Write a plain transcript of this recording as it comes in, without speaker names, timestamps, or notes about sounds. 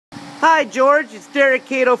Hi George, it's Derek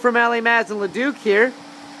Cato from LA Mazda Leduc here.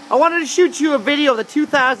 I wanted to shoot you a video of the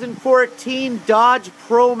 2014 Dodge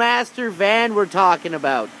ProMaster van we're talking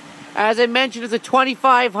about. As I mentioned, it's a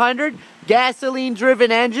 2500 gasoline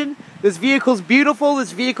driven engine. This vehicle's beautiful,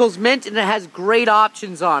 this vehicle's mint, and it has great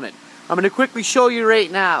options on it. I'm going to quickly show you right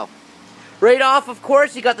now. Right off, of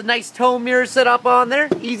course, you got the nice tone mirror set up on there.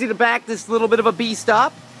 Easy to back this little bit of a beast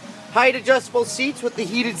up. Height adjustable seats with the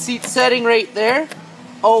heated seat setting right there.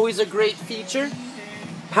 Always a great feature.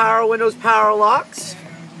 Power windows, power locks.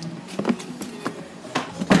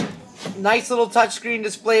 Nice little touchscreen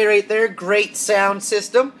display right there. Great sound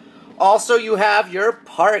system. Also, you have your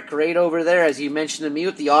park right over there, as you mentioned to me,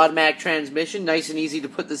 with the automatic transmission. Nice and easy to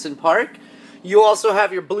put this in park. You also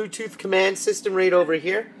have your Bluetooth command system right over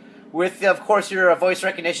here, with, of course, your voice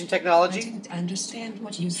recognition technology. I didn't understand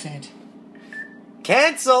what you said.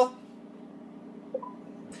 Cancel!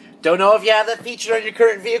 Don't know if you have that feature on your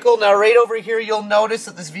current vehicle. Now, right over here, you'll notice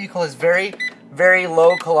that this vehicle is very, very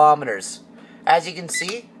low kilometers. As you can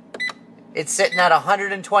see, it's sitting at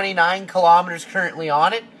 129 kilometers currently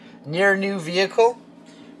on it. Near new vehicle.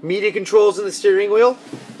 Media controls in the steering wheel.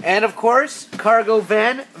 And, of course, cargo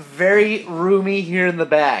van. Very roomy here in the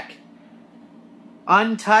back.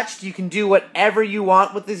 Untouched, you can do whatever you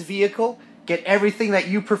want with this vehicle. Get everything that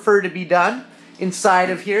you prefer to be done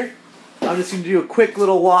inside of here. I'm just going to do a quick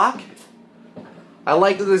little walk. I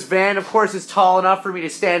like that this van, of course, is tall enough for me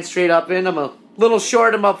to stand straight up in. I'm a little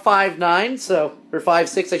short, I'm up 5'9", so, or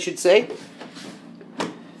 5'6", I should say.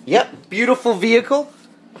 Yep, beautiful vehicle.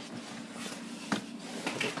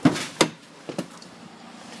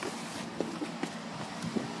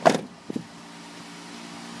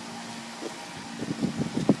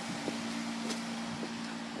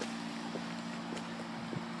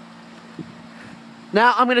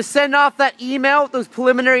 Now, I'm going to send off that email with those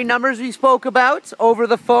preliminary numbers we spoke about over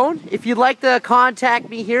the phone. If you'd like to contact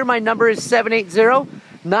me here, my number is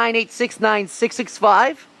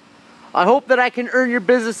 780-986-9665. I hope that I can earn your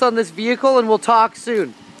business on this vehicle, and we'll talk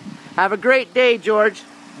soon. Have a great day, George.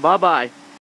 Bye-bye.